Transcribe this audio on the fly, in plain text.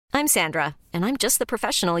I'm Sandra, and I'm just the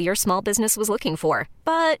professional your small business was looking for.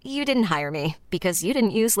 But you didn't hire me because you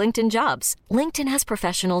didn't use LinkedIn Jobs. LinkedIn has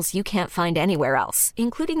professionals you can't find anywhere else,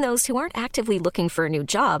 including those who aren't actively looking for a new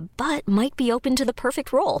job, but might be open to the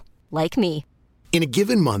perfect role, like me. In a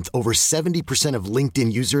given month, over 70% of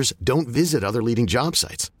LinkedIn users don't visit other leading job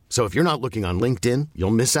sites. So if you're not looking on LinkedIn,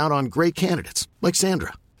 you'll miss out on great candidates like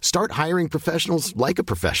Sandra. Start hiring professionals like a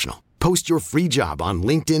professional. Post your free job on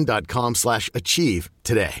linkedin.com/achieve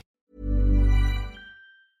today.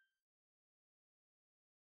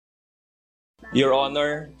 Your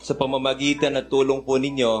Honor, sa pamamagitan at tulong po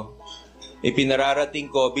ninyo, ipinararating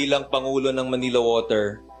ko bilang Pangulo ng Manila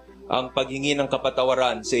Water ang paghingi ng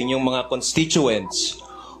kapatawaran sa inyong mga constituents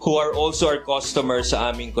who are also our customers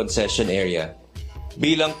sa aming concession area.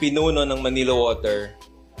 Bilang pinuno ng Manila Water,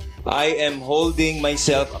 I am holding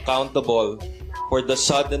myself accountable for the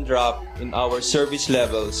sudden drop in our service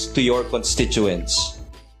levels to your constituents.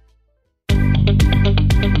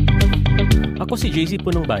 Ako si JC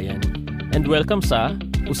Punong Bayan and welcome sa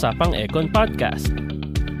Usapang Econ Podcast.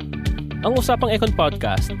 Ang Usapang Econ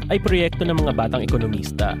Podcast ay proyekto ng mga batang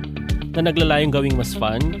ekonomista na naglalayong gawing mas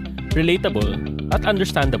fun, relatable at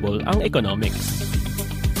understandable ang economics.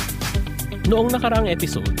 Noong nakaraang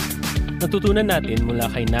episode, natutunan natin mula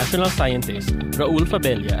kay national scientist Raul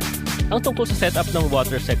Fabella ang tungkol sa setup ng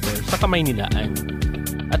water sector sa Kamaynilaan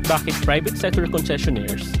at bakit private sector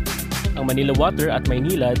concessionaires, ang Manila Water at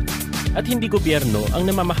Maynilad at hindi gobyerno ang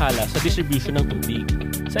namamahala sa distribution ng tubig.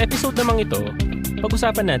 Sa episode namang ito,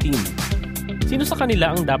 pag-usapan natin sino sa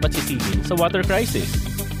kanila ang dapat sisihin sa water crisis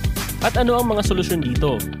at ano ang mga solusyon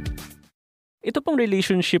dito. Ito pong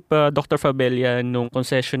relationship, Dr. Fabella, nung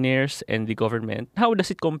concessionaires and the government, how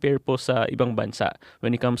does it compare po sa ibang bansa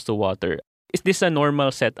when it comes to water? Is this a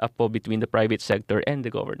normal setup po between the private sector and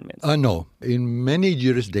the government? No. In many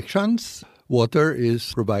jurisdictions, water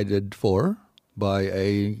is provided for by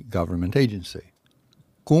a government agency.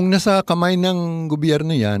 Kung nasa kamay ng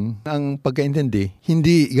gobyerno yan, ang pagkaintindi,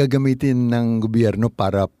 hindi gagamitin ng gobyerno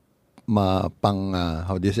para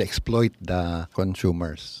exploit the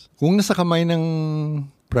consumers. Kung nasa kamay ng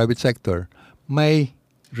private sector, may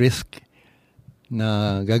risk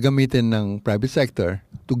na gagamitin ng private sector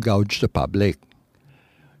to gouge the public,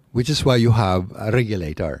 which is why you have a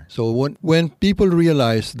regulator. So when people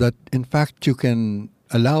realize that in fact you can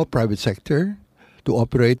allow private sector to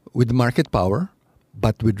operate with market power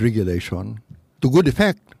but with regulation to good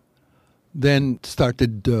effect, then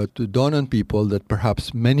started to dawn on people that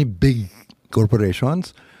perhaps many big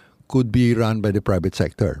corporations could be run by the private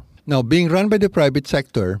sector. Now, being run by the private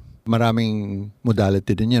sector, maraming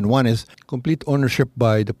modality din yan. One is complete ownership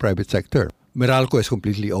by the private sector. Meralco is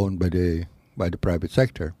completely owned by the private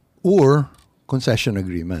sector. Or concession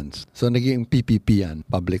agreements. So, naging PPP yan,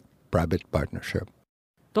 public-private partnership.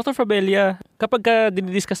 Dr. Fabella, kapag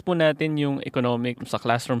dinidiscuss po natin yung economic sa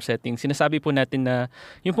classroom setting, sinasabi po natin na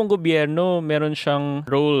yung pong gobyerno meron siyang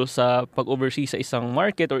role sa pag-oversee sa isang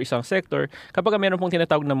market or isang sector kapag meron pong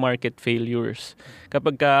tinatawag na market failures.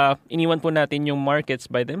 Kapag iniwan po natin yung markets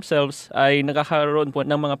by themselves, ay nakakaroon po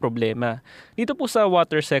ng mga problema. Dito po sa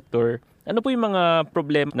water sector, ano po yung mga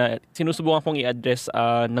problema na sinusubukan pong i-address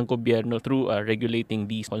ng gobyerno through regulating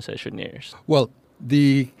these concessionaires? Well,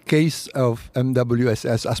 the case of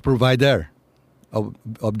MWSS as provider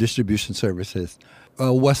of distribution services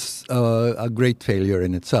was a great failure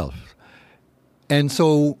in itself. And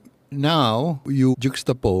so now you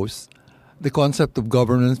juxtapose the concept of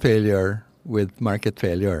government failure with market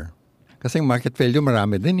failure. Kasi market failure,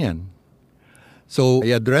 marami din yan. So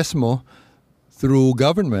i-address mo through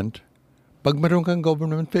government. Pag meron kang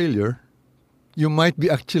government failure, you might be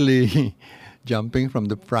actually jumping from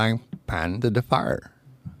the frying pan to the fire.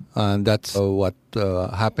 And that's what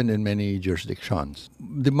happened in many jurisdictions.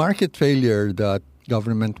 The market failure that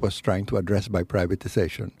government was trying to address by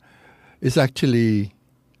privatization is actually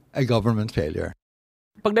a government failure.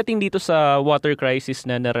 Pagdating dito sa water crisis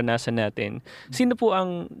na naranasan natin, sino po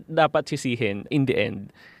ang dapat sisihin in the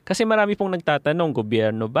end? Kasi marami pong nagtatanong,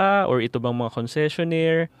 gobyerno ba or ito bang mga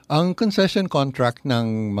concessionaire? Ang concession contract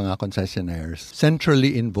ng mga concessionaires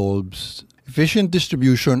centrally involves efficient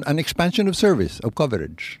distribution and expansion of service, of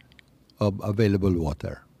coverage of available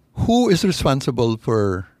water. Who is responsible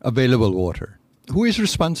for available water? Who is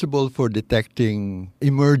responsible for detecting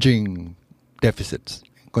emerging deficits?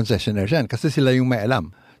 Concessionaires yan. Kasi sila yung may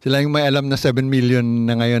alam. Sila yung may alam na 7 million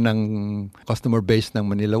na ngayon ang customer base ng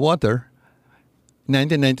Manila Water.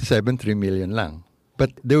 1997, 3 million lang.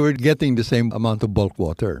 But they were getting the same amount of bulk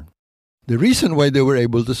water. The reason why they were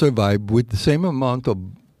able to survive with the same amount of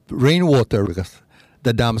rainwater, because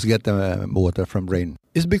the dams get the water from rain,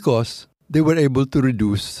 is because they were able to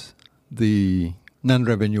reduce the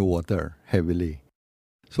non-revenue water heavily.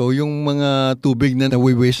 So yung mga tubig na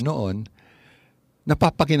nawi-waste noon,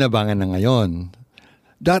 napapakinabangan na ngayon.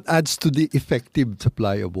 That adds to the effective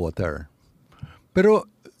supply of water. Pero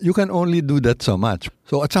you can only do that so much.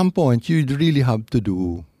 So at some point, you really have to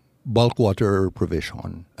do bulk water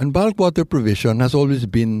provision. And bulk water provision has always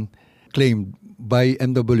been claimed by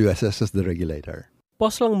MWSS as the regulator.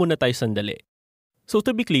 Pause lang muna tayo sandali. So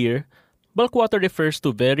to be clear, bulk water refers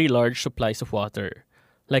to very large supplies of water,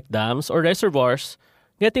 like dams or reservoirs,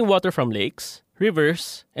 getting water from lakes,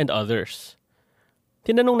 rivers, and others.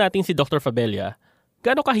 Tinanong natin si Dr. Fabella,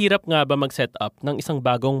 gaano kahirap nga ba mag-set up ng isang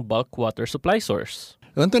bagong bulk water supply source?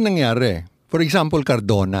 Ganito nangyari. For example,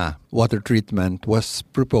 Cardona water treatment was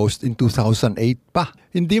proposed in 2008 pa.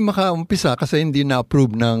 Hindi makaumpisa kasi hindi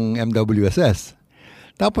na-approve ng MWSS.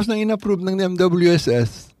 Tapos nang in-approve ng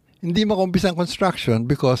MWSS, hindi makaumpisa ang construction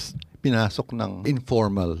because pinasok ng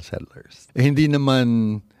informal settlers. Hindi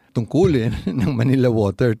naman tungkulin ng Manila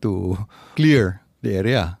Water to clear the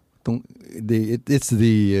area. It's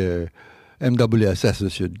the MWSS who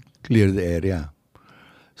should clear the area.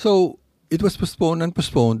 So it was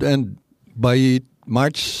postponed, and by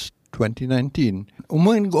March 2019,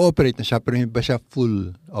 umang-ooperate na siya pero hindi ba siya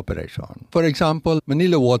full operation. For example,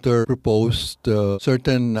 Manila Water proposed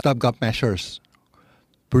certain stopgap measures.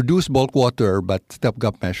 Produce bulk water but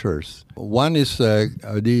stopgap measures. One is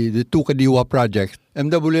the Tukadiwa project.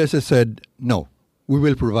 MWSS said, no, we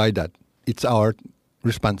will provide that. It's our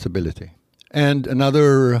responsibility. And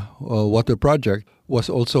another water project was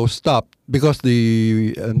also stopped because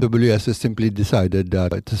the MWSS simply decided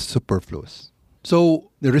that it is superfluous.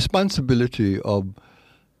 So the responsibility of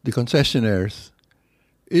the concessionaires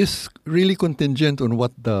is really contingent on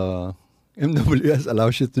what the MWS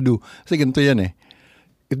allows you to do. Kasi ganito yan eh.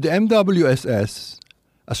 If the MWSS,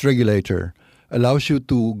 as regulator, allows you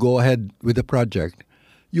to go ahead with the project,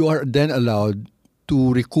 you are then allowed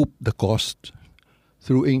to recoup the cost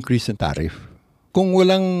through increase in tariff. Kung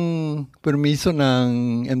walang permiso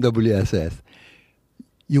ng MWSS,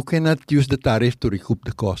 you cannot use the tariff to recoup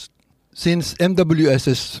the cost. Since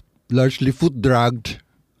MWSS largely foot-dragged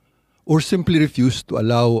or simply refused to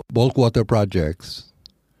allow bulk water projects,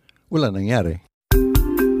 wala nangyari.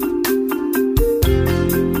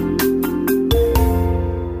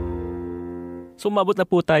 So umabot na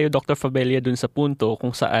po tayo, Dr. Fabella, dun sa punto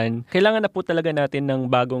kung saan kailangan na po talaga natin ng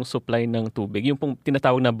bagong supply ng tubig, yung pong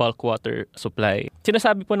tinatawag na bulk water supply.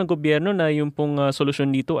 Sinasabi po ng gobyerno na yung pong solusyon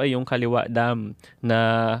dito ay yung Kaliwa Dam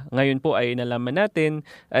na ngayon po ay nalaman natin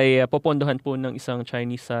ay popondohan po ng isang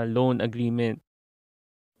Chinese loan agreement.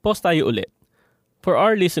 Pause tayo ulit. For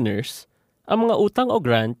our listeners, ang mga utang o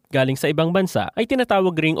grant galing sa ibang bansa ay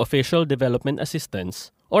tinatawag ring Official Development Assistance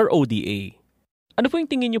or ODA. Ano po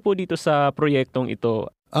yung tingin niyo po dito sa proyektong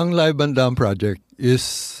ito? Ang Liband Dam project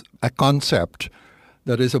is a concept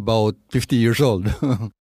that is about 50 years old.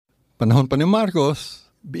 Panahon pa ni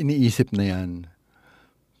Marcos, iniisip na yan.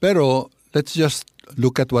 Pero let's just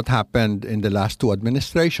look at what happened in the last two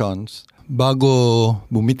administrations. Bago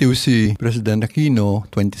bumitiw si President Aquino,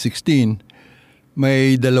 2016,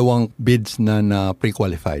 may dalawang bids na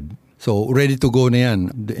pre-qualified. So, ready to go na yan.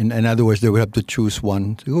 In other words, they will have to choose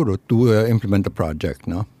one siguro to implement the project.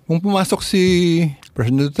 No? Kung pumasok si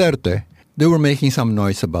President Duterte, they were making some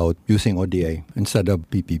noise about using ODA instead of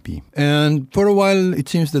PPP. And for a while, it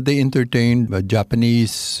seems that they entertained a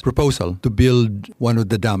Japanese proposal to build one of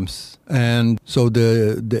the dams. And so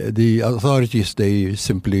the authorities, they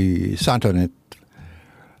simply sat on it.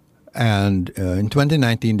 And in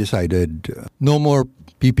 2019 decided no more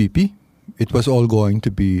PPP. It was all going to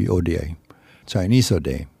be ODA, Chinese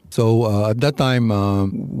ODA. So at that time,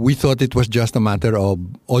 we thought it was just a matter of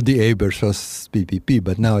ODA versus PPP,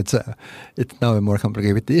 but now it's now a more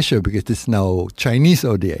complicated issue because it's now Chinese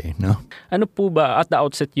ODA. No? Ano po ba at the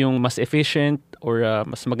outset yung mas efficient or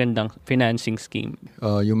mas magandang financing scheme?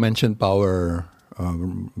 You mentioned power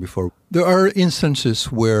before. There are instances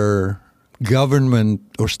where government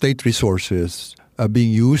or state resources are being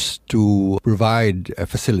used to provide a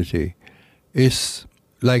facility is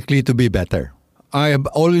likely to be better. I have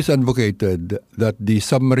always advocated that the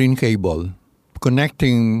submarine cable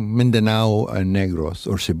connecting Mindanao and Negros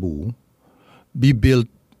or Cebu be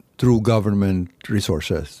built through government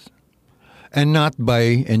resources and not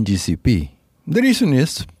by NGCP. The reason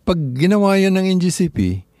is, pag ginawa yan ng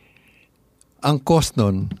NGCP, ang cost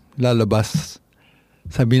nun lalabas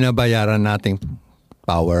sa binabayaran nating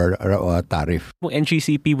power or tariff.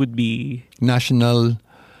 NGCP would be? National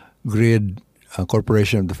Grid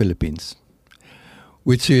Corporation of the Philippines,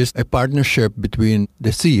 which is a partnership between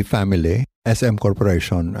the Sy family SM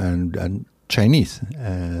Corporation and Chinese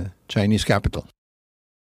capital.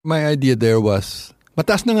 My idea there was,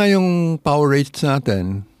 mataas na nga yung power rates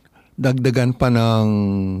natin, dagdagan pa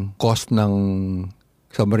ng cost ng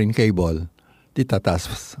submarine cable, di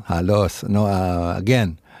tataas halos.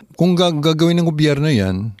 Again, kung gagawin ng gobyerno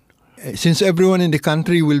yan, since everyone in the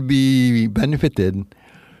country will be benefited,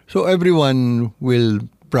 so everyone will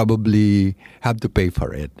probably have to pay for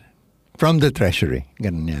it from the treasury.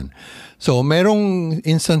 Ganun yan. So, merong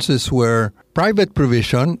instances where private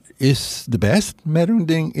provision is the best. Merong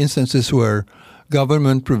ding instances where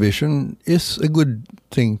government provision is a good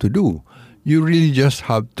thing to do. You really just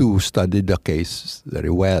have to study the case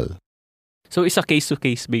very well. So, it's a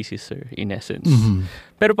case-to-case basis, sir, in essence. Mm-hmm.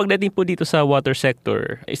 Pero pagdating po dito sa water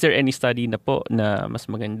sector, is there any study na po na mas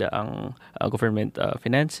maganda ang government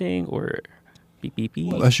financing or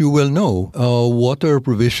PPP? As you well know, water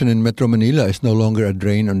provision in Metro Manila is no longer a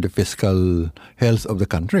drain on the fiscal health of the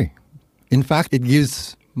country. In fact, it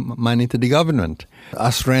gives money to the government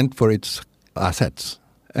as rent for its assets.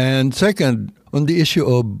 And second, on the issue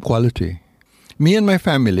of quality, me and my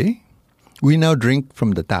family, we now drink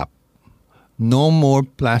from the tap. No more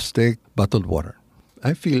plastic bottled water.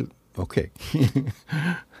 I feel okay.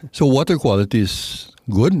 So water quality is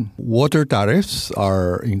good. Water tariffs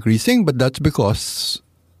are increasing, but that's because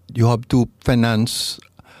you have to finance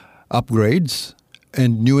upgrades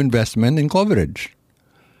and new investment in coverage.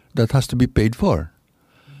 That has to be paid for.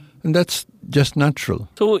 And that's just natural.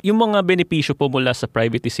 So, yung mga benepisyo po mula sa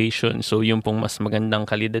privatization, so yung pong mas magandang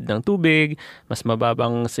kalidad ng tubig, mas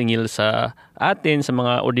mababang singil sa atin, sa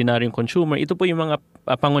mga ordinaryong consumer, ito po yung mga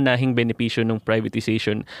pangunahing benepisyo ng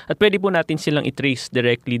privatization. At pwede po natin silang i-trace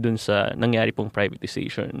directly dun sa nangyari pong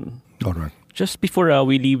privatization. Alright. Just before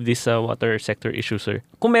we leave this water sector issue, sir,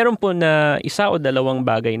 kung meron po na isa o dalawang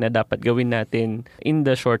bagay na dapat gawin natin in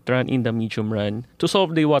the short run, in the medium run, to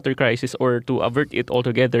solve the water crisis or to avert it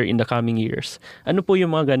altogether in the coming years, ano po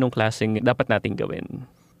yung mga ganong klaseng dapat natin gawin?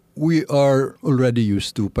 We are already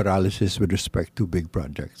used to paralysis with respect to big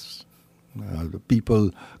projects. The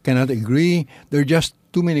people cannot agree. There are just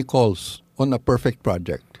too many calls on a perfect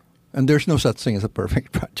project. And there's no such thing as a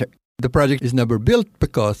perfect project. The project is never built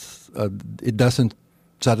because it doesn't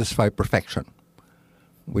satisfy perfection,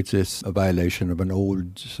 which is a violation of an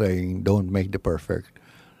old saying, don't make the perfect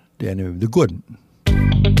the enemy of the good.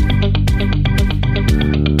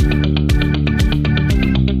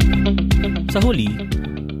 Sa huli,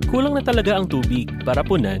 kulang na talaga ang tubig para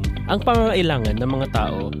punan ang pangangailangan ng mga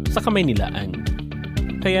tao sa Kamaynilaan.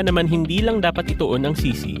 Kaya naman hindi lang dapat ituon ang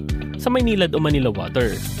sisi sa Maynilad o Manila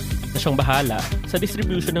Water na siyang bahala sa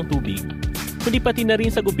distribution ng tubig, kundi pati na rin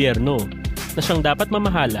sa gobyerno na siyang dapat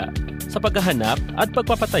mamahala sa paghahanap at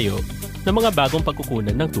pagpapatayo ng mga bagong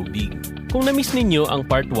pagkukunan ng tubig. Kung na-miss ninyo ang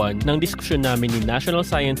part 1 ng diskusyon namin ni National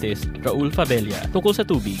Scientist Raul Fabella tungkol sa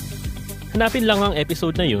tubig, hanapin lang ang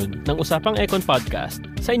episode na yun ng Usapang Econ Podcast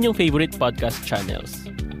sa inyong favorite podcast channels.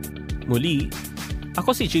 Muli,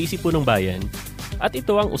 ako si JC Punong Bayan at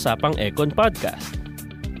ito ang Usapang Econ Podcast.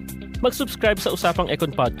 Mag-subscribe sa Usapang Econ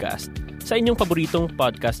Podcast sa inyong paboritong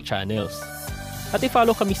podcast channels. At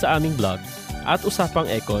i-follow kami sa aming blog at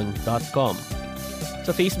usapangecon.com. Sa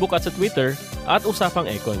Facebook at sa Twitter at Usapang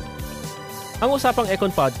Econ. Ang Usapang Econ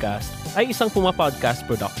Podcast ay isang Puma Podcast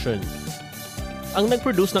production. Ang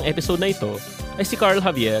nag-produce ng episode na ito ay si Carl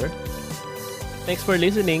Javier. Thanks for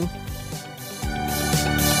listening.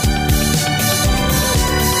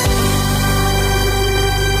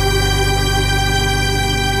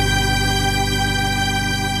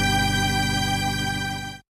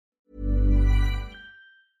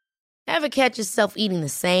 Ever catch yourself eating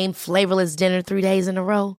the same flavorless dinner 3 days in a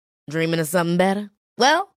row? Dreaming of something better?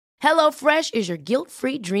 Well, HelloFresh is your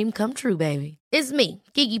guilt-free dream come true, baby. It's me,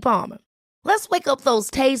 Keke Palmer. Let's wake up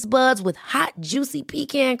those taste buds with hot, juicy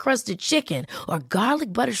pecan-crusted chicken or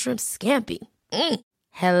garlic butter shrimp scampi.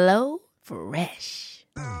 Hello Fresh.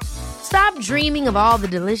 Stop dreaming of all the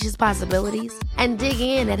delicious possibilities and dig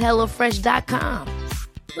in at HelloFresh.com.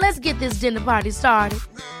 Let's get this dinner party started.